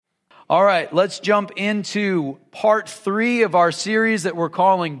All right, let's jump into part 3 of our series that we're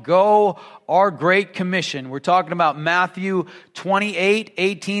calling Go, Our Great Commission. We're talking about Matthew 28,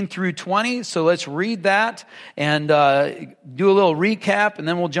 18 through 20. So let's read that and do a little recap, and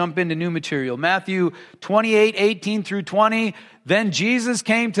then we'll jump into new material. Matthew 28, 18 through 20. Then Jesus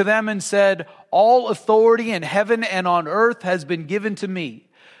came to them and said, "All authority in heaven and on earth has been given to me.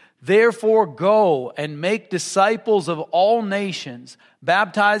 Therefore go and make disciples of all nations,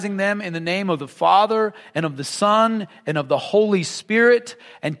 baptizing them in the name of the Father and of the Son and of the Holy Spirit,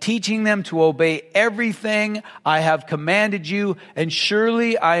 and teaching them to obey everything I have commanded you. And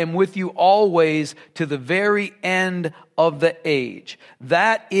surely I am with you always to the very end of the age."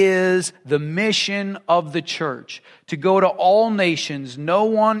 That is the mission of the church, to go to all nations. No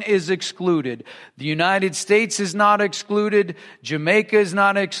one is excluded. The United States is not excluded. Jamaica is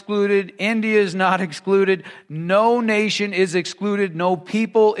not excluded. India is not excluded. No nation is excluded. No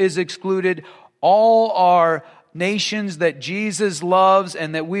people is excluded. All are nations that Jesus loves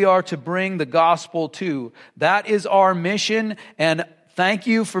and that we are to bring the gospel to. That is our mission, and thank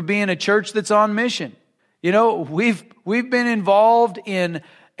you for being a church that's on mission. You know, we've been involved in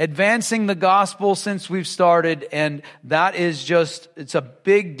advancing the gospel since we've started, and that is it's a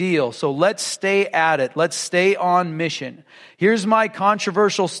big deal. So let's stay at it. Let's stay on mission. Here's my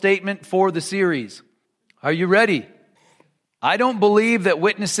controversial statement for the series. Are you ready? I don't believe that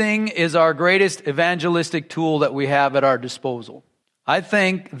witnessing is our greatest evangelistic tool that we have at our disposal. I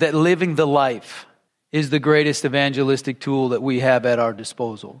think that living the life is the greatest evangelistic tool that we have at our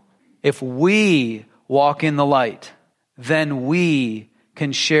disposal. If we walk in the light, then we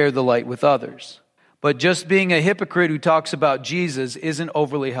can share the light with others. But just being a hypocrite who talks about Jesus isn't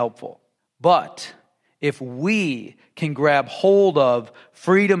overly helpful. But if we can grab hold of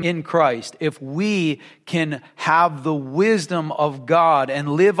freedom in Christ, if we can have the wisdom of God and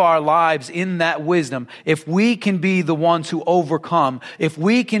live our lives in that wisdom, if we can be the ones who overcome, if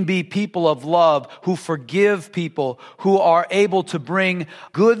we can be people of love who forgive people, who are able to bring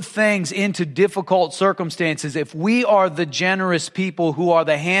good things into difficult circumstances, if we are the generous people who are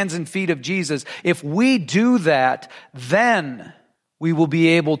the hands and feet of Jesus, if we do that, then we will be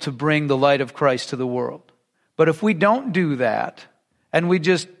able to bring the light of Christ to the world. But if we don't do that, and we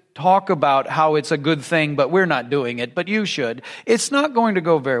just talk about how it's a good thing, but we're not doing it, but you should, it's not going to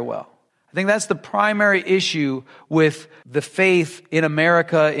go very well. I think that's the primary issue with the faith in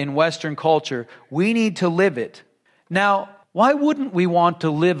America, in Western culture. We need to live it. Now, why wouldn't we want to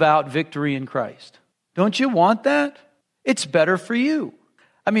live out victory in Christ? Don't you want that? It's better for you.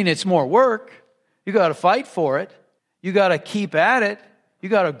 I mean, it's more work. You got to fight for it. You got to keep at it. You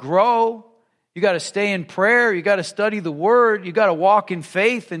got to grow. You got to stay in prayer. You got to study the Word. You got to walk in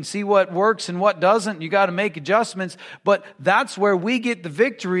faith and see what works and what doesn't. You got to make adjustments. But that's where we get the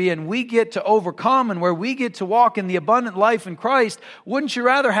victory and we get to overcome and where we get to walk in the abundant life in Christ. Wouldn't you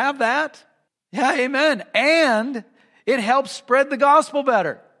rather have that? Yeah, amen. And it helps spread the gospel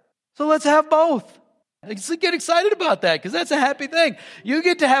better. So let's have both. Let's get excited about that because that's a happy thing. You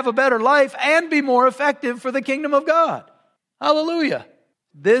get to have a better life and be more effective for the kingdom of God. Hallelujah.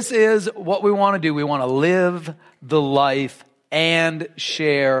 This is what we want to do. We want to live the life and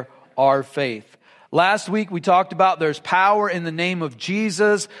share our faith. Last week we talked about there's power in the name of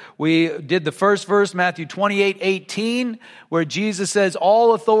Jesus. We did the first verse, Matthew 28, 18, where Jesus says,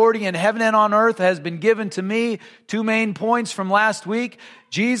 "All authority in heaven and on earth has been given to me." 2 main points from last week.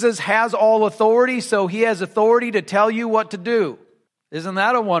 Jesus has all authority, so he has authority to tell you what to do. Isn't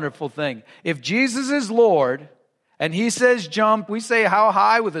that a wonderful thing? If Jesus is Lord, and he says jump, we say how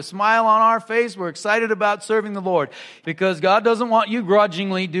high with a smile on our face. We're excited about serving the Lord because God doesn't want you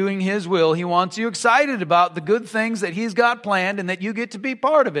grudgingly doing his will. He wants you excited about the good things that he's got planned and that you get to be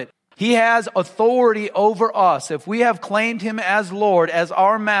part of it. He has authority over us. If we have claimed him as Lord, as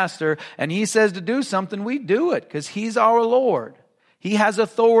our master, and he says to do something, we do it because he's our Lord. He has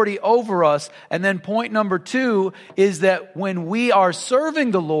authority over us. And then point number 2 is that when we are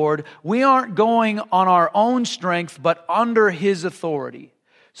serving the Lord, we aren't going on our own strength, but under his authority.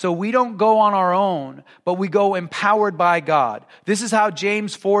 So we don't go on our own, but we go empowered by God. This is how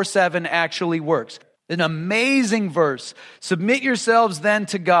James 4:7 actually works. An amazing verse. "Submit yourselves then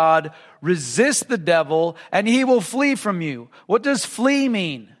to God, resist the devil, and he will flee from you." What does flee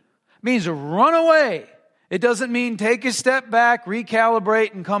mean? It means run away. It doesn't mean take a step back,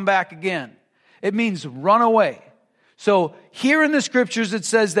 recalibrate, and come back again. It means run away. So here in the scriptures it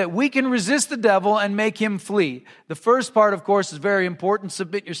says that we can resist the devil and make him flee. The first part, of course, is very important.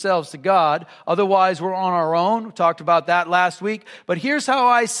 Submit yourselves to God. Otherwise, we're on our own. We talked about that last week. But here's how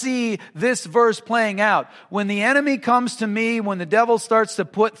I see this verse playing out. When the enemy comes to me, when the devil starts to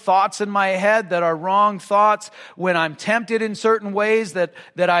put thoughts in my head that are wrong thoughts, when I'm tempted in certain ways that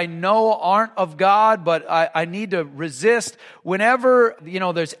I know aren't of God, but I need to resist, whenever,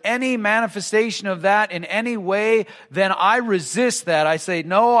 there's any manifestation of that in any way, then I resist that. I say,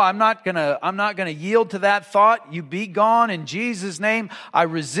 no, I'm not gonna yield to that thought. You be gone in Jesus' name. I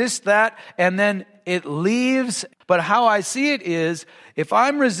resist that, and then it leaves. But how I see it is, if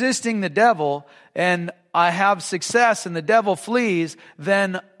I'm resisting the devil and I have success and the devil flees,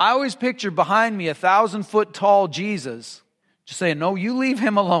 then I always picture behind me 1,000-foot tall Jesus. Just saying, no, you leave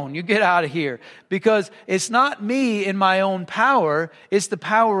him alone. You get out of here. Because it's not me in my own power. It's the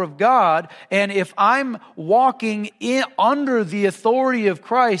power of God. And if I'm walking under the authority of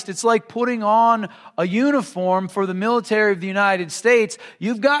Christ, it's like putting on a uniform for the military of the United States.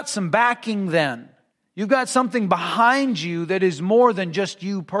 You've got some backing then. You've got something behind you that is more than just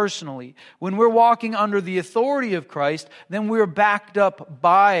you personally. When we're walking under the authority of Christ, then we're backed up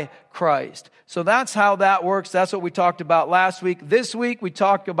by Christ. So that's how that works. That's what we talked about last week. This week we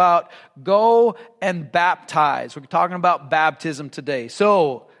talked about go and baptize. We're talking about baptism today.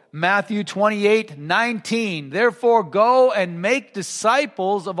 So Matthew 28:19. Therefore go and make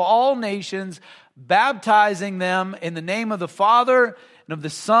disciples of all nations, baptizing them in the name of the Father and of the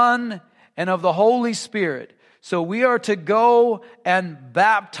Son and of the Holy Spirit. So we are to go and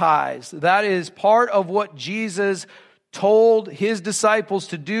baptize. That is part of what Jesus told his disciples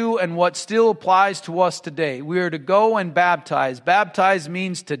to do and what still applies to us today. We are to go and baptize. Baptize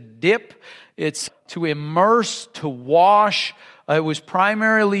means to dip. It's to immerse, to wash. It was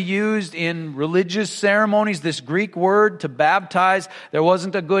primarily used in religious ceremonies, this Greek word to baptize. There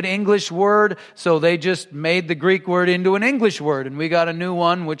wasn't a good English word, so they just made the Greek word into an English word, and we got a new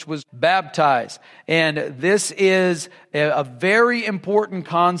one, which was baptize. And this is a very important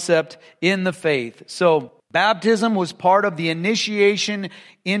concept in the faith. So baptism was part of the initiation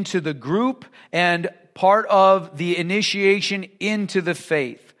into the group and part of the initiation into the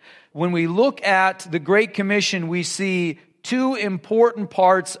faith. When we look at the Great Commission, we see two important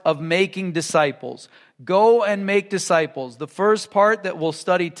parts of making disciples. Go and make disciples. The first part that we'll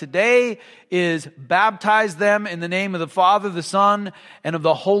study today is baptize them in the name of the Father, the Son, and of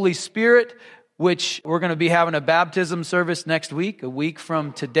the Holy Spirit, which we're going to be having a baptism service next week, a week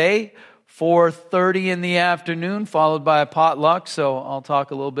from today, 4:30 in the afternoon, followed by a potluck. So I'll talk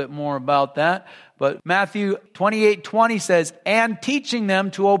a little bit more about that. But Matthew 28:20 says, and teaching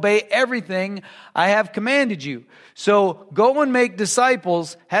them to obey everything I have commanded you. So go and make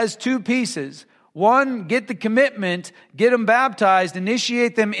disciples has two pieces. One, get the commitment, get them baptized,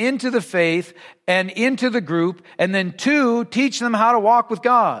 initiate them into the faith and into the group. And then two, teach them how to walk with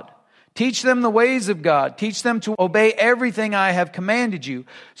God. Teach them the ways of God. Teach them to obey everything I have commanded you.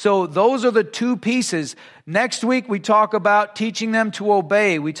 So those are the two pieces. Next week we talk about teaching them to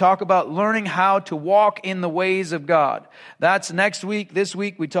obey. We talk about learning how to walk in the ways of God. That's next week. This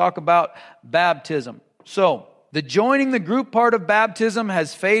week we talk about baptism. So the joining the group part of baptism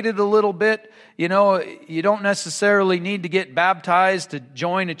has faded a little bit. You don't necessarily need to get baptized to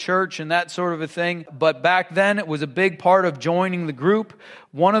join a church and that sort of a thing. But back then it was a big part of joining the group.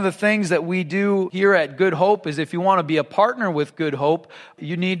 One of the things that we do here at Good Hope is if you want to be a partner with Good Hope,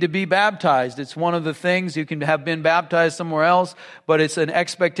 you need to be baptized. It's one of the things. You can have been baptized somewhere else, but it's an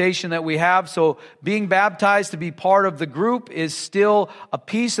expectation that we have. So being baptized to be part of the group is still a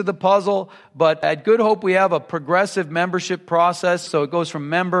piece of the puzzle. But at Good Hope, we have a progressive membership process. So it goes from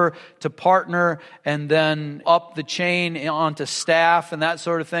member to partner and then up the chain onto staff and that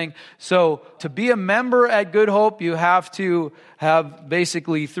sort of thing. So to be a member at Good Hope, you have to have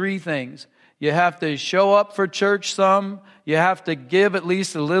basically three things. You have to show up for church some, you have to give at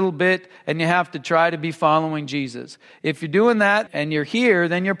least a little bit, and you have to try to be following Jesus. If you're doing that and you're here,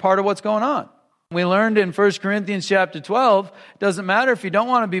 then you're part of what's going on. We learned in 1 Corinthians chapter 12, it doesn't matter if you don't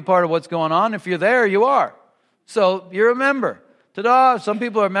want to be part of what's going on. If you're there, you are. So you're a member. Ta-da! Some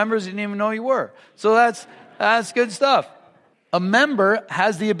people are members you didn't even know you were. So that's good stuff. A member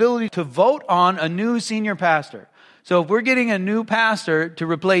has the ability to vote on a new senior pastor. So if we're getting a new pastor to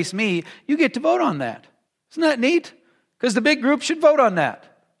replace me, you get to vote on that. Isn't that neat? Because the big group should vote on that.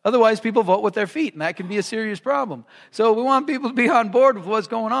 Otherwise, people vote with their feet, and that can be a serious problem. So we want people to be on board with what's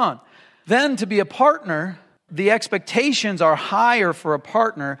going on. Then to be a partner, the expectations are higher for a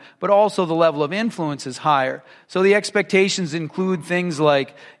partner, but also the level of influence is higher. So the expectations include things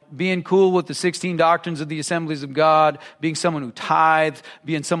like being cool with the 16 doctrines of the Assemblies of God, being someone who tithes,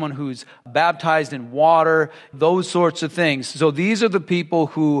 being someone who's baptized in water, those sorts of things. So these are the people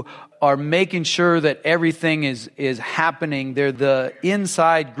who are making sure that everything is happening. They're the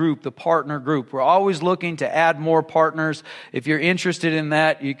inside group, the partner group. We're always looking to add more partners. If you're interested in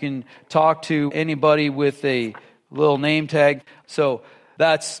that, you can talk to anybody with a little name tag. So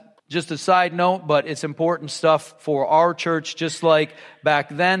that's just a side note, but it's important stuff for our church. Just like back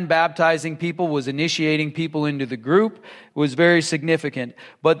then, baptizing people was initiating people into the group. It was very significant.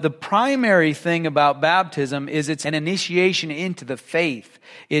 But the primary thing about baptism is it's an initiation into the faith.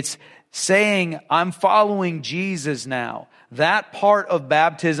 It's saying, I'm following Jesus now. That part of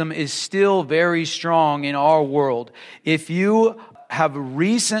baptism is still very strong in our world. If you have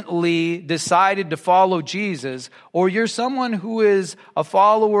recently decided to follow Jesus, or you're someone who is a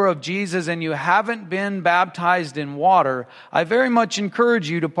follower of Jesus and you haven't been baptized in water, I very much encourage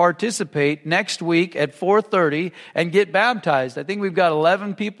you to participate next week at 4:30 and get baptized. I think we've got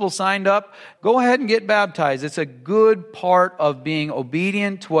 11 people signed up. Go ahead and get baptized. It's a good part of being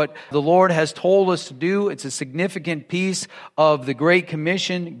obedient to what the Lord has told us to do. It's a significant piece of the Great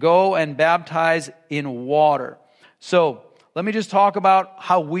Commission. Go and baptize in water. So, let me just talk about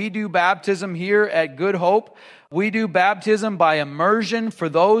how we do baptism here at Good Hope. We do baptism by immersion for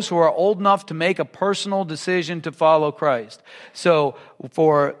those who are old enough to make a personal decision to follow Christ. So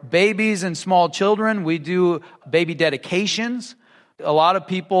for babies and small children, we do baby dedications. A lot of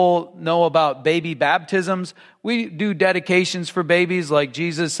people know about baby baptisms. We do dedications for babies, like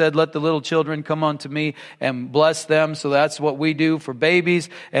Jesus said, let the little children come unto me and bless them. So that's what we do for babies.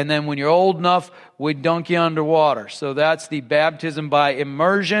 And then when you're old enough, we dunk you underwater. So that's the baptism by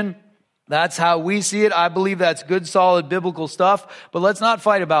immersion. That's how we see it. I believe that's good, solid biblical stuff. But let's not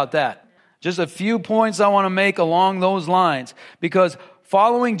fight about that. Just a few points I want to make along those lines, because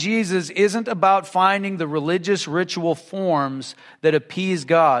following Jesus isn't about finding the religious ritual forms that appease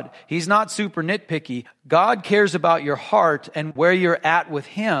God. He's not super nitpicky. God cares about your heart and where you're at with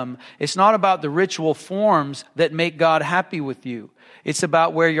Him. It's not about the ritual forms that make God happy with you. It's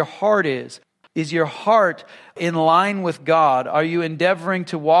about where your heart is. Is your heart in line with God? Are you endeavoring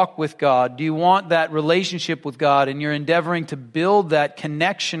to walk with God? Do you want that relationship with God and you're endeavoring to build that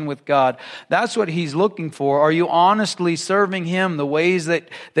connection with God? That's what He's looking for. Are you honestly serving Him the ways that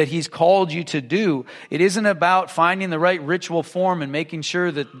He's called you to do? It isn't about finding the right ritual form and making sure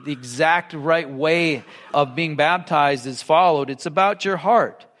that the exact right way of being baptized is followed. It's about your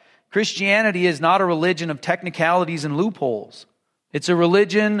heart. Christianity is not a religion of technicalities and loopholes. It's a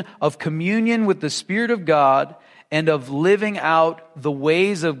religion of communion with the Spirit of God and of living out the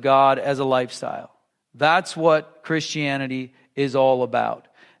ways of God as a lifestyle. That's what Christianity is all about.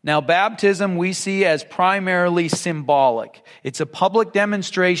 Now, baptism we see as primarily symbolic. It's a public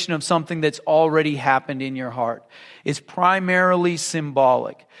demonstration of something that's already happened in your heart. It's primarily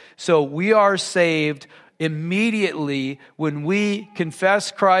symbolic. So we are saved immediately when we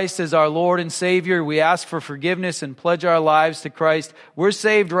confess Christ as our Lord and Savior. We ask for forgiveness and pledge our lives to Christ. We're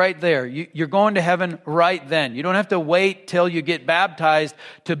saved right there. You're going to heaven right then. You don't have to wait till you get baptized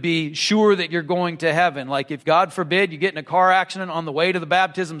to be sure that you're going to heaven. Like if, God forbid, you get in a car accident on the way to the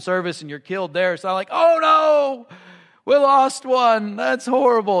baptism service and you're killed there. It's not like, oh no, we lost one. That's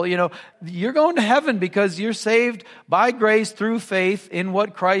horrible. You're going to heaven because you're saved by grace through faith in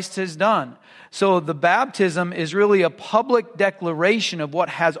what Christ has done. So the baptism is really a public declaration of what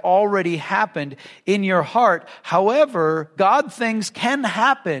has already happened in your heart. However, God things can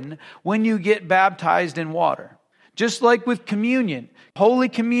happen when you get baptized in water. Just like with communion. Holy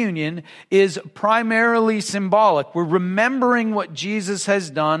Communion is primarily symbolic. We're remembering what Jesus has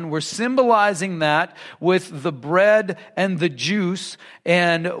done. We're symbolizing that with the bread and the juice.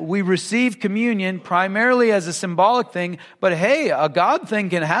 And we receive communion primarily as a symbolic thing. But hey, a God thing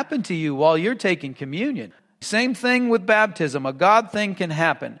can happen to you while you're taking communion. Same thing with baptism. A God thing can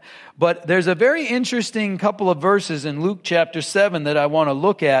happen. But there's a very interesting couple of verses in Luke chapter 7 that I want to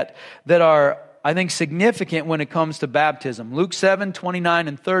look at that are, I think, significant when it comes to baptism. Luke 7, 29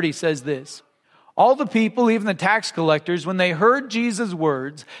 and 30 says this. All the people, even the tax collectors, when they heard Jesus'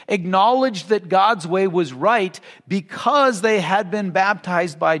 words, acknowledged that God's way was right because they had been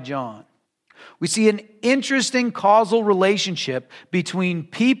baptized by John. We see an interesting causal relationship between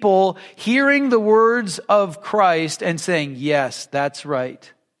people hearing the words of Christ and saying, yes, that's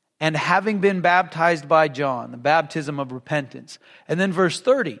right, and having been baptized by John, the baptism of repentance. And then verse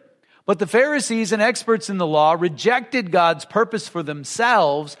 30. But the Pharisees and experts in the law rejected God's purpose for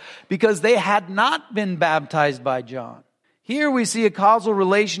themselves because they had not been baptized by John. Here we see a causal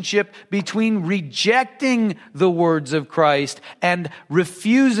relationship between rejecting the words of Christ and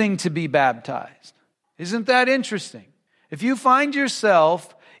refusing to be baptized. Isn't that interesting? If you find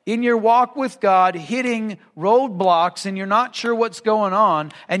yourself in your walk with God hitting roadblocks and you're not sure what's going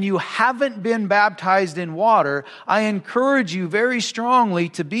on and you haven't been baptized in water, I encourage you very strongly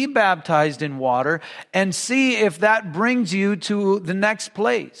to be baptized in water and see if that brings you to the next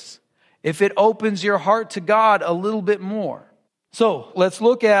place, if it opens your heart to God a little bit more. So let's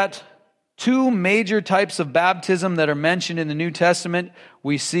look at two major types of baptism that are mentioned in the New Testament.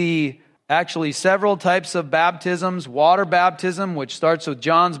 We see actually several types of baptisms. Water baptism, which starts with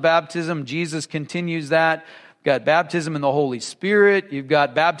John's baptism. Jesus continues that. You've got baptism in the Holy Spirit. You've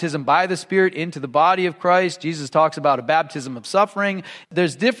got baptism by the Spirit into the body of Christ. Jesus talks about a baptism of suffering.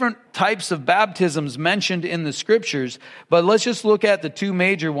 There's different types of baptisms mentioned in the Scriptures, but let's just look at the two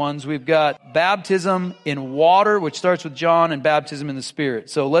major ones. We've got baptism in water, which starts with John, and baptism in the Spirit.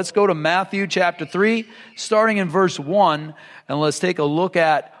 So let's go to Matthew chapter 3, starting in verse 1, and let's take a look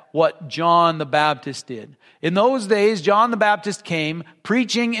at what John the Baptist did. In those days, John the Baptist came,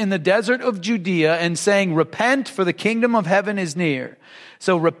 preaching in the desert of Judea and saying, "Repent, for the kingdom of heaven is near."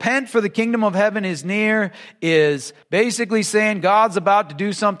 So repent, for the kingdom of heaven is near is basically saying God's about to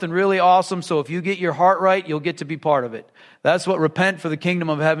do something really awesome. So if you get your heart right, you'll get to be part of it. That's what repent, for the kingdom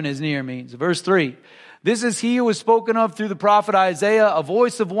of heaven is near means. Verse 3. This is he who was spoken of through the prophet Isaiah, a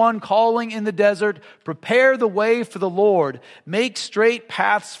voice of one calling in the desert, prepare the way for the Lord, make straight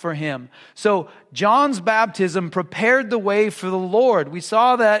paths for him. So John's baptism prepared the way for the Lord. We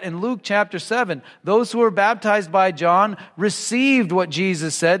saw that in Luke chapter 7. Those who were baptized by John received what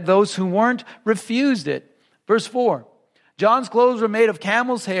Jesus said. Those who weren't refused it. Verse 4. John's clothes were made of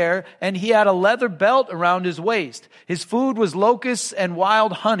camel's hair, and he had a leather belt around his waist. His food was locusts and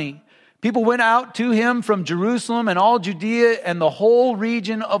wild honey. People went out to him from Jerusalem and all Judea and the whole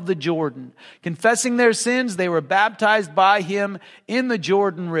region of the Jordan. Confessing their sins, they were baptized by him in the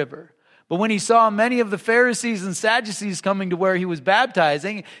Jordan River. But when he saw many of the Pharisees and Sadducees coming to where he was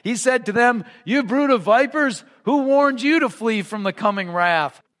baptizing, he said to them, "You brood of vipers, who warned you to flee from the coming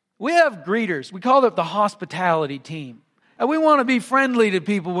wrath?" We have greeters. We call it the hospitality team. And we want to be friendly to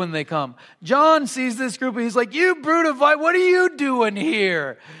people when they come. John sees this group and he's like, "You brood of vipers, what are you doing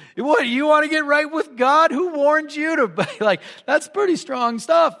here? What, you want to get right with God? Who warned you to?" Like, that's pretty strong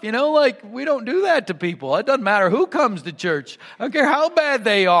stuff. Like, we don't do that to people. It doesn't matter who comes to church. I don't care how bad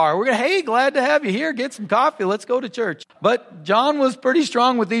they are. We're going to, "Hey, glad to have you here. Get some coffee. Let's go to church." But John was pretty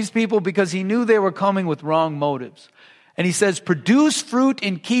strong with these people because he knew they were coming with wrong motives. And he says, "Produce fruit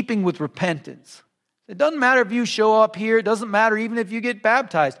in keeping with repentance." It doesn't matter if you show up here. It doesn't matter even if you get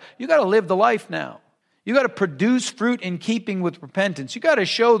baptized. You got to live the life now. You got to produce fruit in keeping with repentance. You got to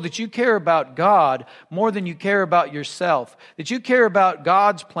show that you care about God more than you care about yourself. That you care about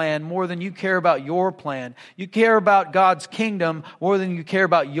God's plan more than you care about your plan. You care about God's kingdom more than you care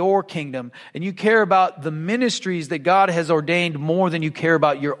about your kingdom. And you care about the ministries that God has ordained more than you care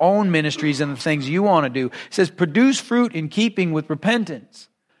about your own ministries and the things you want to do. It says, produce fruit in keeping with repentance.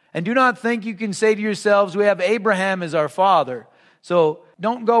 And do not think you can say to yourselves, "We have Abraham as our father." So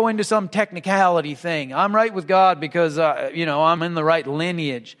don't go into some technicality thing. I'm right with God because, I'm in the right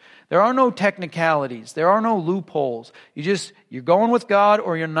lineage. There are no technicalities. There are no loopholes. You're going with God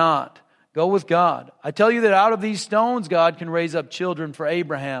or you're not. Go with God. I tell you that out of these stones, God can raise up children for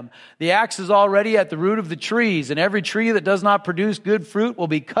Abraham. The axe is already at the root of the trees, and every tree that does not produce good fruit will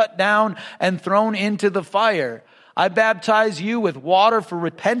be cut down and thrown into the fire. I baptize you with water for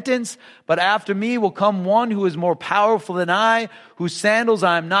repentance, but after me will come one who is more powerful than I, whose sandals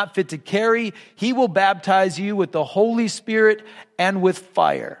I am not fit to carry. He will baptize you with the Holy Spirit and with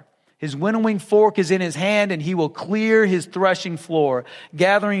fire. His winnowing fork is in his hand, and he will clear his threshing floor,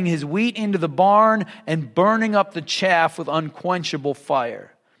 gathering his wheat into the barn and burning up the chaff with unquenchable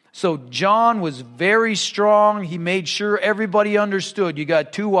fire. So John was very strong. He made sure everybody understood. You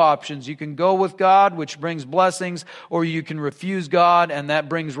got two options. You can go with God, which brings blessings, or you can refuse God, and that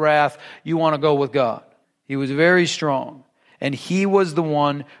brings wrath. You want to go with God. He was very strong. And he was the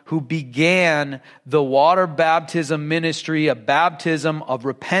one who began the water baptism ministry, a baptism of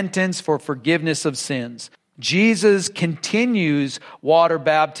repentance for forgiveness of sins. Jesus continues water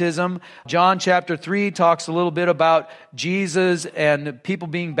baptism. John chapter 3 talks a little bit about Jesus and people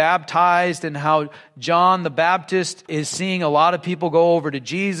being baptized and how John the Baptist is seeing a lot of people go over to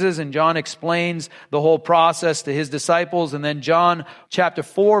Jesus, and John explains the whole process to his disciples. And then John chapter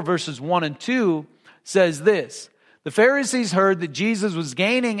 4 verses 1 and 2 says this: the Pharisees heard that Jesus was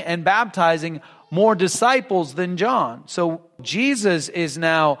gaining and baptizing more disciples than John. So Jesus is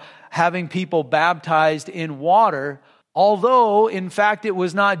now having people baptized in water Although, in fact, it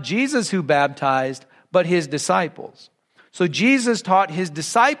was not Jesus who baptized, but his disciples. So Jesus taught his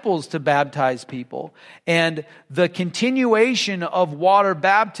disciples to baptize people, and the continuation of water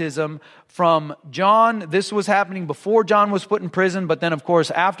baptism from John, this was happening before John was put in prison, but then of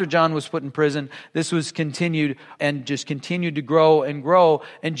course after John was put in prison, this was continued and just continued to grow and grow.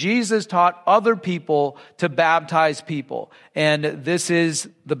 And Jesus taught other people to baptize people. And this is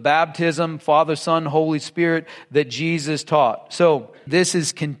the baptism, Father, Son, Holy Spirit, that Jesus taught. So this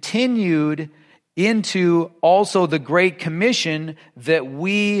is continued into also the Great Commission that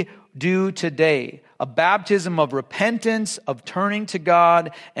we do today. A baptism of repentance, of turning to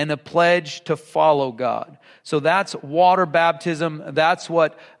God, and a pledge to follow God. So that's water baptism. That's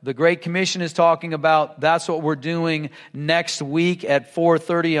what the Great Commission is talking about. That's what we're doing next week at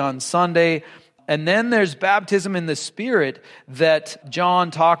 4:30 on Sunday. And then there's baptism in the Spirit that John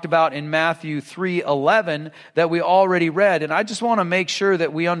talked about in Matthew 3:11 that we already read. And I just want to make sure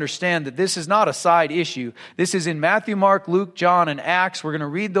that we understand that this is not a side issue. This is in Matthew, Mark, Luke, John, and Acts. We're going to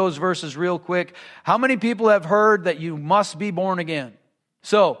read those verses real quick. How many people have heard that you must be born again?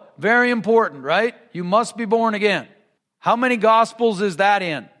 So, very important, right? You must be born again. How many Gospels is that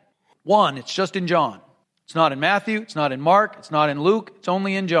in? One. It's just in John. It's not in Matthew. It's not in Mark. It's not in Luke. It's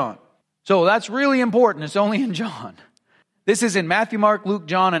only in John. So that's really important. It's only in John. This is in Matthew, Mark, Luke,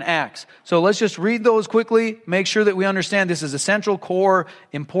 John, and Acts. So let's just read those quickly. Make sure that we understand this is a central, core,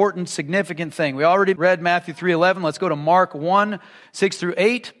 important, significant thing. We already read Matthew 3:11. Let's go to Mark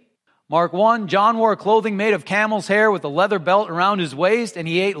 1:6-8. Mark 1, John wore clothing made of camel's hair with a leather belt around his waist, and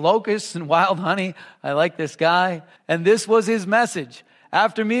he ate locusts and wild honey. I like this guy. And this was his message.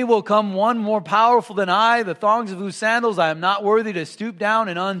 After me will come one more powerful than I, the thongs of whose sandals I am not worthy to stoop down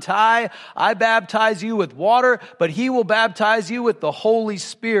and untie. I baptize you with water, but he will baptize you with the Holy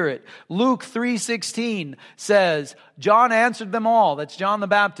Spirit. Luke 3:16 says, John answered them all. That's John the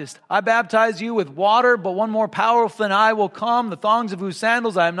Baptist. I baptize you with water, but one more powerful than I will come, the thongs of whose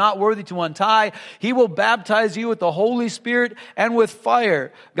sandals I am not worthy to untie. He will baptize you with the Holy Spirit and with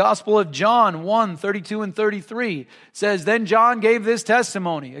fire. Gospel of John 1:32-33 says, Then John gave this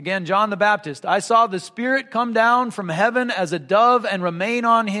testimony. Again, John the Baptist. I saw the Spirit come down from heaven as a dove and remain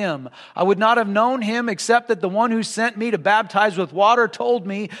on him. I would not have known him except that the one who sent me to baptize with water told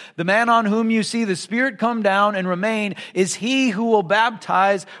me, the man on whom you see the Spirit come down and remain is he who will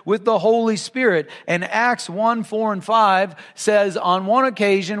baptize with the Holy Spirit. And Acts 1:4-5 says, on one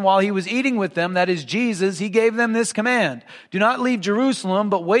occasion while he was eating with them, that is Jesus, he gave them this command. Do not leave Jerusalem,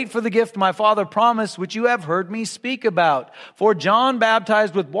 but wait for the gift my Father promised, which you have heard me speak about. For John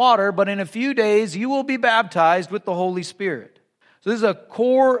baptized with water, but in a few days you will be baptized with the Holy Spirit. So this is a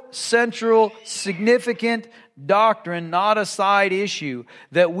core, central, significant doctrine, not a side issue,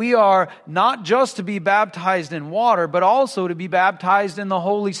 that we are not just to be baptized in water, but also to be baptized in the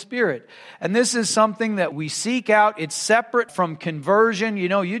Holy Spirit. And this is something that we seek out. It's separate from conversion. You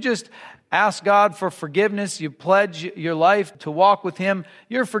know, you just ask God for forgiveness. You pledge your life to walk with Him.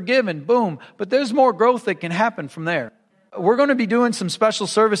 You're forgiven. Boom. But there's more growth that can happen from there. We're going to be doing some special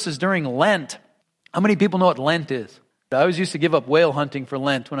services during Lent. How many people know what Lent is? I always used to give up whale hunting for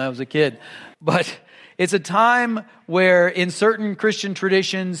Lent when I was a kid. But it's a time where in certain Christian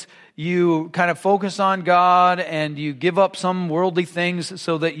traditions, you kind of focus on God and you give up some worldly things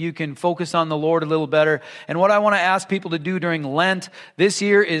so that you can focus on the Lord a little better. And what I want to ask people to do during Lent this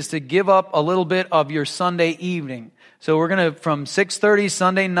year is to give up a little bit of your Sunday evening. So we're going to, from 6:30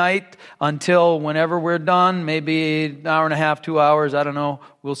 Sunday night until whenever we're done, maybe an hour and a half, 2 hours, I don't know.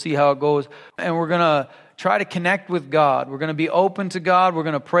 We'll see how it goes. And we're going to try to connect with God. We're going to be open to God. We're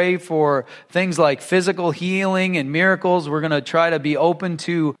going to pray for things like physical healing and miracles. We're going to try to be open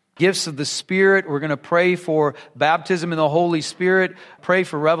to gifts of the Spirit. We're going to pray for baptism in the Holy Spirit. Pray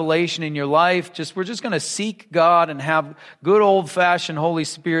for revelation in your life. We're just going to seek God and have good old-fashioned Holy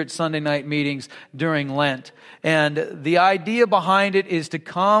Spirit Sunday night meetings during Lent. And the idea behind it is to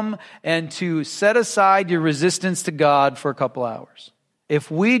come and to set aside your resistance to God for a couple hours. If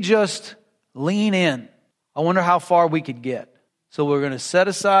we just lean in, I wonder how far we could get. So we're going to set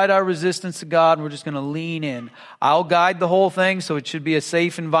aside our resistance to God and we're just going to lean in. I'll guide the whole thing, so it should be a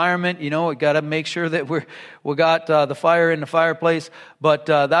safe environment. You know, we got to make sure that we got the fire in the fireplace. But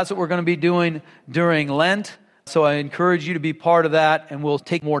that's what we're going to be doing during Lent. So I encourage you to be part of that, and we'll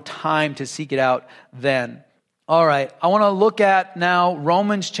take more time to seek it out then. All right, I want to look at now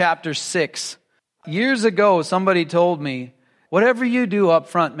Romans chapter 6. Years ago, somebody told me, whatever you do up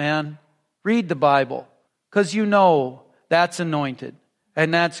front, man, read the Bible. Because you know that's anointed.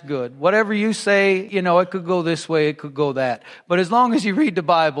 And that's good. Whatever you say, it could go this way, it could go that. But as long as you read the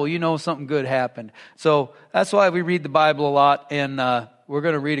Bible, you know something good happened. So that's why we read the Bible a lot, and we're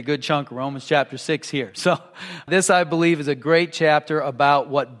going to read a good chunk of Romans chapter 6 here. So this, I believe, is a great chapter about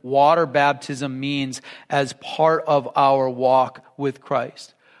what water baptism means as part of our walk with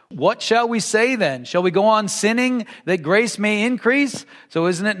Christ. What shall we say then? Shall we go on sinning that grace may increase? So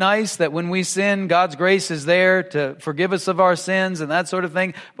isn't it nice that when we sin, God's grace is there to forgive us of our sins and that sort of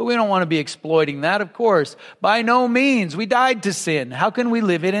thing? But we don't want to be exploiting that, of course. By no means. We died to sin. How can we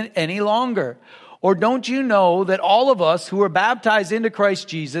live in it any longer? Or don't you know that all of us who were baptized into Christ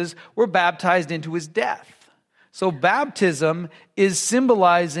Jesus were baptized into his death? So baptism is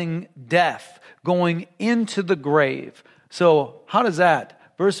symbolizing death, going into the grave. So how does that?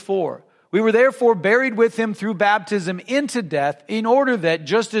 Verse 4, we were therefore buried with him through baptism into death, in order that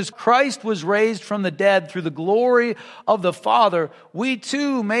just as Christ was raised from the dead through the glory of the Father, we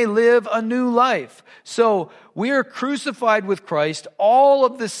too may live a new life. So we are crucified with Christ. All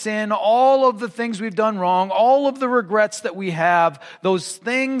of the sin, all of the things we've done wrong, all of the regrets that we have, those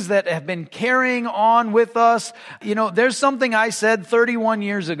things that have been carrying on with us. There's something I said 31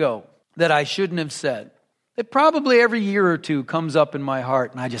 years ago that I shouldn't have said. It probably every year or two comes up in my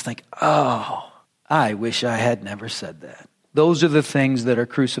heart, and I just think, oh, I wish I had never said that. Those are the things that are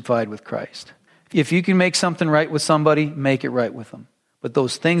crucified with Christ. If you can make something right with somebody, make it right with them. But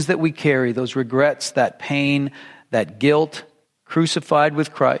those things that we carry, those regrets, that pain, that guilt, crucified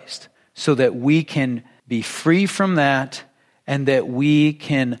with Christ, so that we can be free from that and that we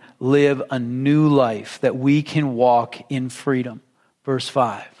can live a new life, that we can walk in freedom. Verse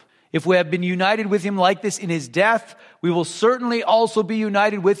 5. If we have been united with him like this in his death, we will certainly also be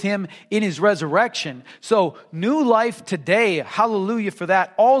united with him in his resurrection. So new life today, hallelujah for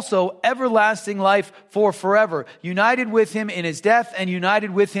that. Also everlasting life for forever. United with him in his death and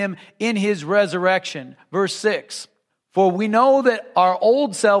united with him in his resurrection. Verse 6. For we know that our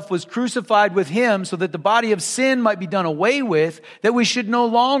old self was crucified with him so that the body of sin might be done away with, that we should no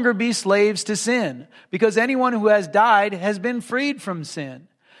longer be slaves to sin. Because anyone who has died has been freed from sin.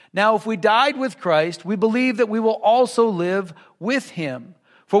 Now, if we died with Christ, we believe that we will also live with him.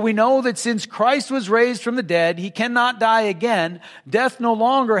 For we know that since Christ was raised from the dead, he cannot die again. Death no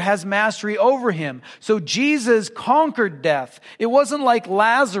longer has mastery over him. So Jesus conquered death. It wasn't like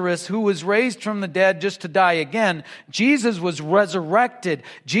Lazarus who was raised from the dead just to die again. Jesus was resurrected.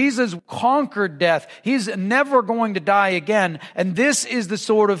 Jesus conquered death. He's never going to die again. And this is the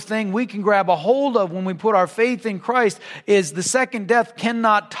sort of thing we can grab a hold of when we put our faith in Christ, is the second death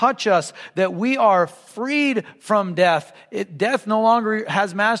cannot touch us, that we are freed from death. Death no longer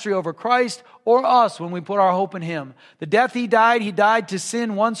has mastery over Christ or us when we put our hope in him. The death he died to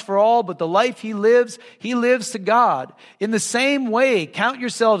sin once for all, but the life he lives to God. In the same way, count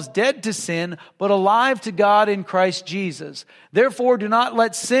yourselves dead to sin, but alive to God in Christ Jesus. Therefore, do not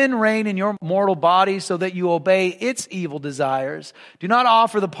let sin reign in your mortal body so that you obey its evil desires. Do not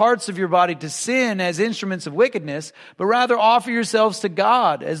offer the parts of your body to sin as instruments of wickedness, but rather offer yourselves to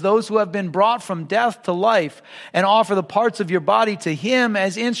God as those who have been brought from death to life, and offer the parts of your body to him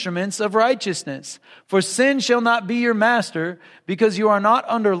as instruments of righteousness. For sin shall not be your master, because you are not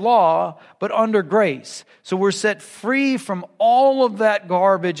under law, but under grace. So we're set free from all of that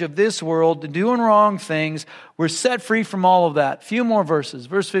garbage of this world, doing wrong things. We're set free from all of that. Few more verses.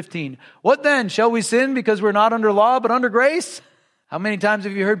 Verse 15. What then? Shall we sin because we're not under law, but under grace? How many times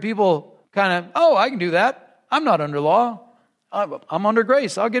have you heard people kind of, I can do that. I'm not under law. I'm under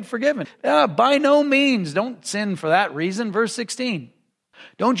grace. I'll get forgiven. By no means. Don't sin for that reason. Verse 16.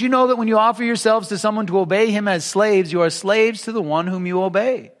 Don't you know that when you offer yourselves to someone to obey him as slaves, you are slaves to the one whom you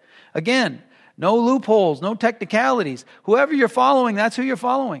obey? Again, no loopholes, no technicalities. Whoever you're following, that's who you're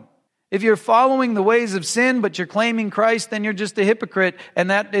following. If you're following the ways of sin, but you're claiming Christ, then you're just a hypocrite,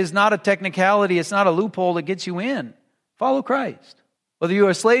 and that is not a technicality. It's not a loophole that gets you in. Follow Christ. Whether you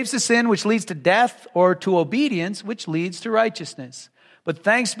are slaves to sin, which leads to death, or to obedience, which leads to righteousness. But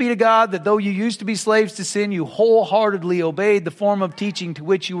thanks be to God that though you used to be slaves to sin, you wholeheartedly obeyed the form of teaching to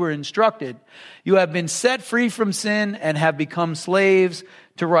which you were instructed. You have been set free from sin and have become slaves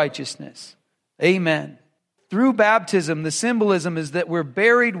to righteousness. Amen. Through baptism, the symbolism is that we're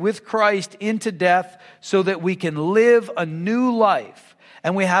buried with Christ into death so that we can live a new life.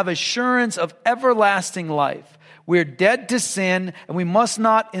 And we have assurance of everlasting life. We're dead to sin, and we must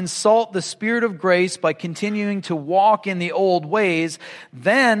not insult the Spirit of grace by continuing to walk in the old ways.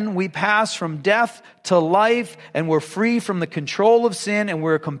 Then we pass from death to life, and we're free from the control of sin, and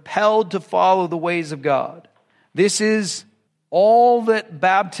we're compelled to follow the ways of God. This is all that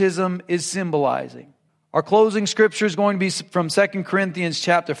baptism is symbolizing. Our closing scripture is going to be from 2 Corinthians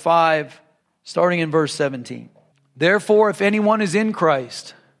chapter 5, starting in verse 17. Therefore, if anyone is in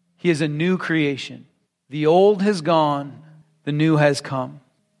Christ, he is a new creation. The old has gone, the new has come.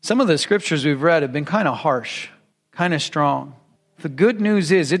 Some of the scriptures we've read have been kind of harsh, kind of strong. The good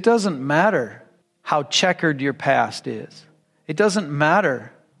news is it doesn't matter how checkered your past is. It doesn't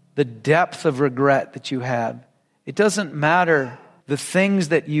matter the depth of regret that you have. It doesn't matter the things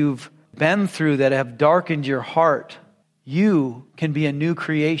that you've been through that have darkened your heart. You can be a new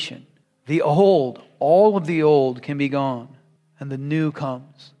creation. The old, all of the old can be gone, and the new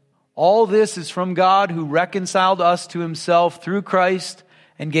comes. All this is from God who reconciled us to himself through Christ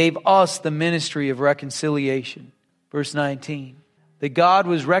and gave us the ministry of reconciliation. Verse 19. That God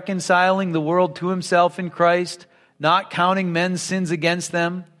was reconciling the world to himself in Christ, not counting men's sins against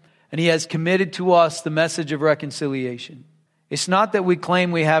them, and he has committed to us the message of reconciliation. It's not that we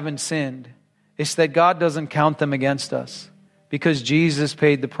claim we haven't sinned. It's that God doesn't count them against us because Jesus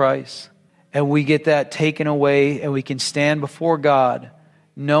paid the price. And we get that taken away and we can stand before God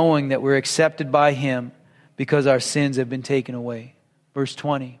knowing that we're accepted by him because our sins have been taken away. Verse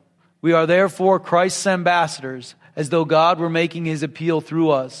 20. We are therefore Christ's ambassadors, as though God were making his appeal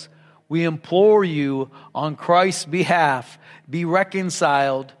through us. We implore you on Christ's behalf, be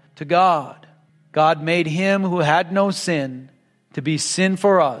reconciled to God. God made him who had no sin to be sin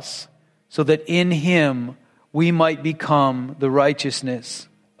for us, so that in him we might become the righteousness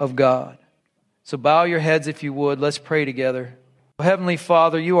of God. So bow your heads if you would. Let's pray together. Heavenly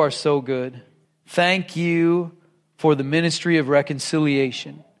Father, you are so good. Thank you for the ministry of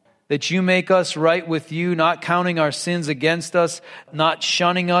reconciliation. That you make us right with you, not counting our sins against us, not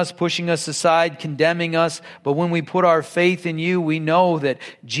shunning us, pushing us aside, condemning us. But when we put our faith in you, we know that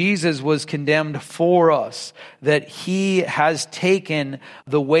Jesus was condemned for us, that he has taken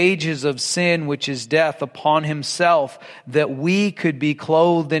the wages of sin, which is death, upon himself, that we could be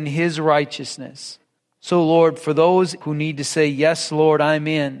clothed in his righteousness. So Lord, for those who need to say, yes, Lord, I'm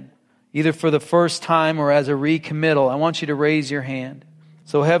in, either for the first time or as a recommittal, I want you to raise your hand.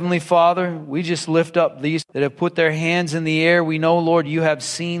 So Heavenly Father, we just lift up these that have put their hands in the air. We know, Lord, you have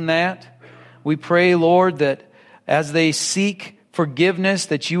seen that. We pray, Lord, that as they seek forgiveness,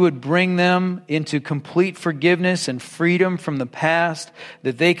 that you would bring them into complete forgiveness and freedom from the past,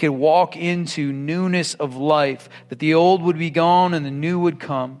 that they could walk into newness of life, that the old would be gone and the new would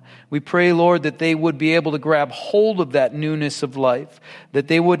come. We pray, Lord, that they would be able to grab hold of that newness of life, that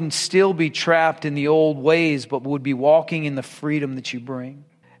they wouldn't still be trapped in the old ways, but would be walking in the freedom that you bring.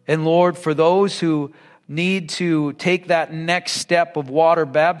 And Lord, for those who need to take that next step of water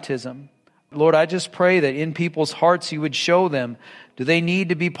baptism, Lord, I just pray that in people's hearts you would show them, do they need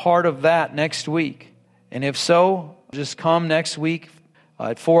to be part of that next week? And if so, just come next week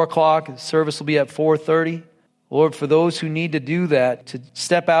at 4 o'clock. The service will be at 4:30. Lord, for those who need to do that, to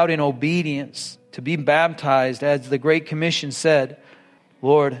step out in obedience, to be baptized, as the Great Commission said,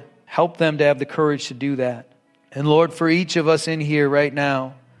 Lord, help them to have the courage to do that. And Lord, for each of us in here right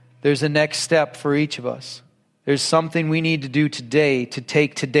now, there's a next step for each of us. There's something we need to do today to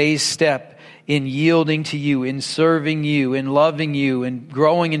take today's step in yielding to you, in serving you, in loving you, and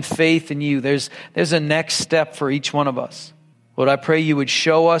growing in faith in you. There's a next step for each one of us. Lord, I pray you would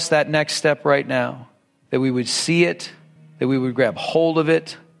show us that next step right now, that we would see it, that we would grab hold of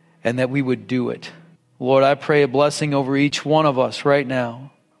it, and that we would do it. Lord, I pray a blessing over each one of us right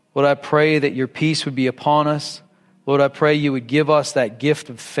now. Lord, I pray that your peace would be upon us. Lord, I pray you would give us that gift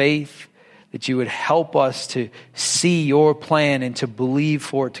of faith, that you would help us to see your plan and to believe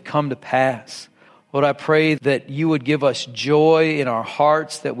for it to come to pass. Lord, I pray that you would give us joy in our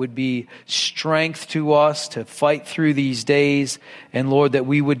hearts, that would be strength to us to fight through these days. And Lord, that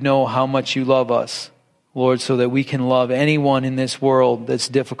we would know how much you love us, Lord, so that we can love anyone in this world that's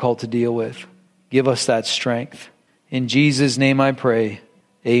difficult to deal with. Give us that strength. In Jesus' name I pray,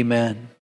 amen.